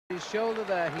His shoulder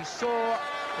there, he saw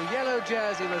the yellow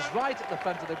jersey was right at the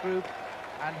front of the group,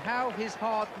 and how his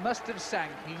heart must have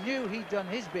sank. He knew he'd done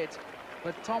his bit,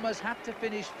 but Thomas had to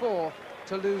finish fourth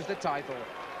to lose the title.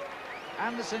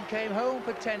 Anderson came home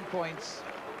for 10 points.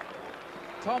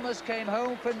 Thomas came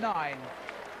home for 9.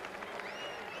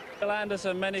 Phil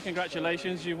Anderson, many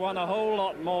congratulations. You've won a whole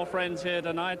lot more friends here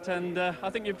tonight, and I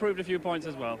think you've proved a few points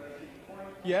as well.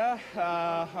 Yeah,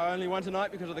 I only won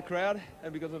tonight because of the crowd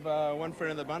and because of one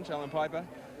friend of the bunch, Alan Piper,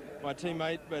 my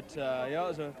teammate. But yeah,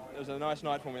 it was a nice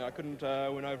night for me. I couldn't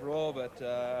win overall, but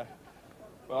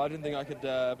well, I didn't think I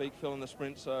could beat Phil in the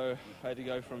sprint, so I had to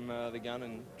go from the gun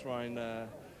and try and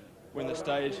win the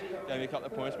stage. Gave me a couple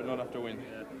of points, but not enough to win.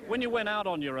 Yeah. When you went out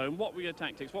on your own, what were your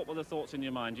tactics? What were the thoughts in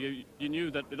your mind? You knew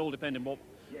that it all depended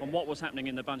on what was happening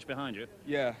in the bunch behind you.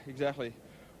 Yeah, exactly.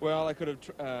 Well, I could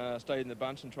have stayed in the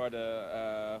bunch and tried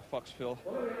to fox Phil,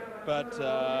 but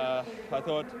I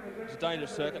thought it was a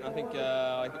dangerous circuit, and I think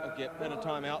I could get better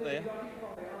time out there.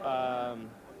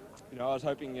 You know, I was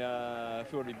hoping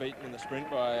Phil would be beaten in the sprint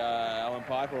by Alan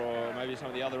Piper or maybe some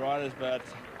of the other riders, but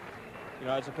you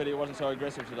know, it's a pity it wasn't so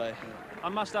aggressive today. I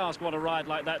must ask what a ride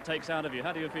like that takes out of you.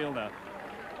 How do you feel now?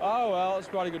 Oh, well, it's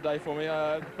quite a good day for me.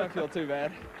 I don't feel too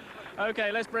bad.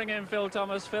 OK, let's bring in Phil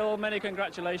Thomas. Phil, many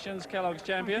congratulations, Kellogg's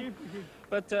champion.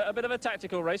 But a bit of a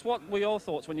tactical race. What were your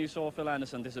thoughts when you saw Phil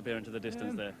Anderson disappear into the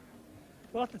distance there?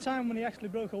 Well, at the time when he actually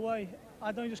broke away,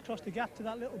 I'd only just crossed the gap to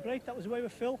that little break that was away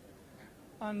with Phil.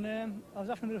 And I was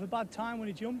having a bit of a bad time when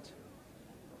he jumped.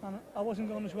 And I wasn't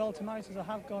going as well tonight as I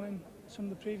have gone in some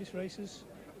of the previous races.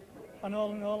 And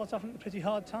all in all, I was having a pretty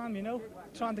hard time, you know,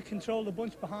 trying to control the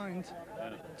bunch behind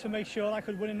to make sure I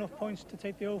could win enough points to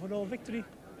take the overall victory.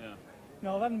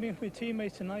 No, I hadn't been with my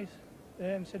teammates tonight,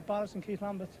 Sid Barrett and Keith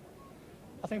Lambert.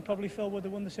 I think probably Phil would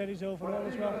have won the series overall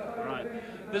as well. Right.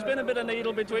 There's been a bit of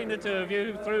needle between the two of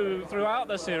you throughout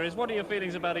the series. What are your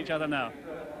feelings about each other now?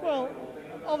 Well,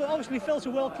 obviously Phil's a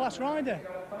world-class rider,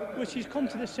 which he's come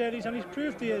to this series and he's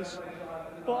proved he is.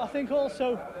 But I think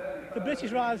also the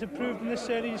British riders have proved in this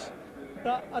series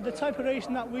that at the type of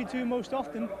racing that we do most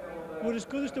often, we're as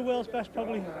good as the world's best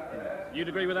probably. You'd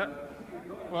agree with that?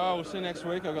 Well, we'll see next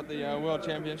week. I've got the World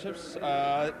Championships.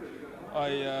 I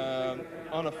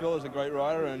honour Phil as a great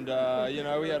rider, and you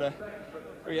know, we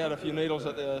had a few needles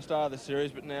at the start of the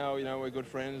series, but now, you know, we're good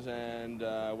friends, and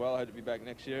well, I hope to be back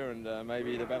next year, and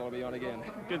maybe the battle will be on again.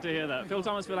 Good to hear that. Phil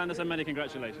Thomas, Phil Anderson, many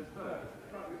congratulations.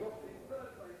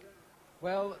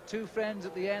 Well, two friends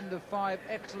at the end of 5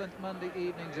 excellent Monday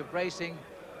evenings of racing,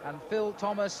 and Phil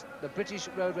Thomas, the British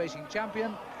road racing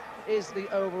champion, is the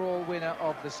overall winner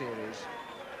of the series.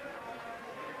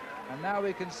 And now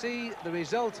we can see the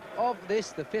result of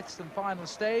this, the 5th and final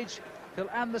stage. Phil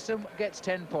Anderson gets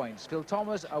 10 points. Phil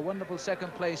Thomas, a wonderful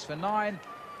second place for 9.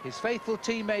 His faithful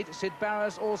teammate, Sid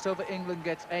Barrett, also for England,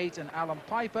 gets 8, and Alan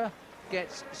Piper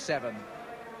gets 7.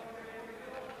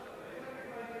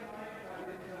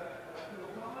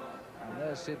 And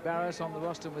there's Sid Barrett on the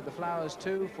rostrum with the flowers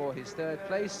too for his 3rd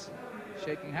place,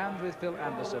 shaking hands with Phil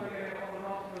Anderson.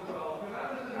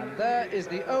 And there is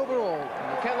the overall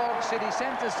in the Kellogg City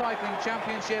Centre Cycling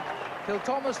Championship. Phil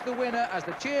Thomas the winner as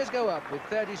the cheers go up with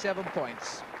 37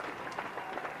 points.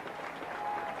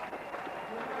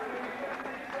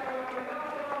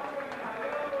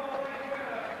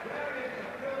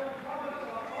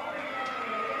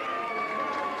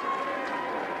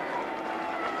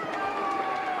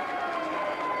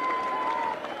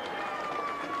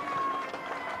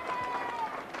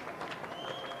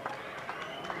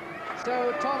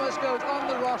 So Thomas goes on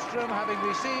the rostrum, having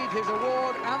received his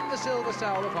award and the silver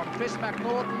salver from Chris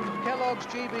McNaughton, Kellogg's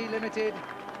GB Limited,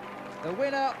 the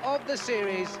winner of the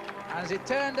series. And as it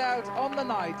turned out on the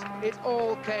night, it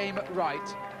all came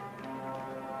right.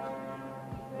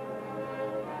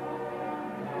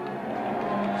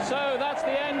 So that's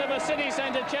the end of a City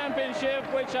Centre Championship,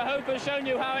 which I hope has shown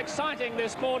you how exciting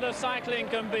this sport of cycling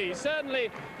can be. Certainly,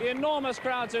 the enormous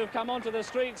crowds who've come onto the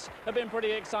streets have been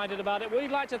pretty excited about it.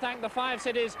 We'd like to thank the 5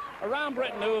 cities around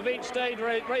Britain who have each staged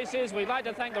races. We'd like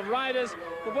to thank the riders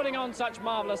for putting on such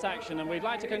marvellous action. And we'd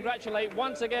like to congratulate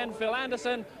once again Phil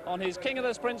Anderson on his King of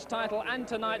the Sprints title and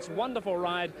tonight's wonderful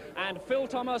ride, and Phil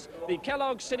Thomas, the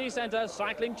Kellogg City Centre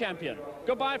Cycling Champion.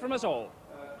 Goodbye from us all.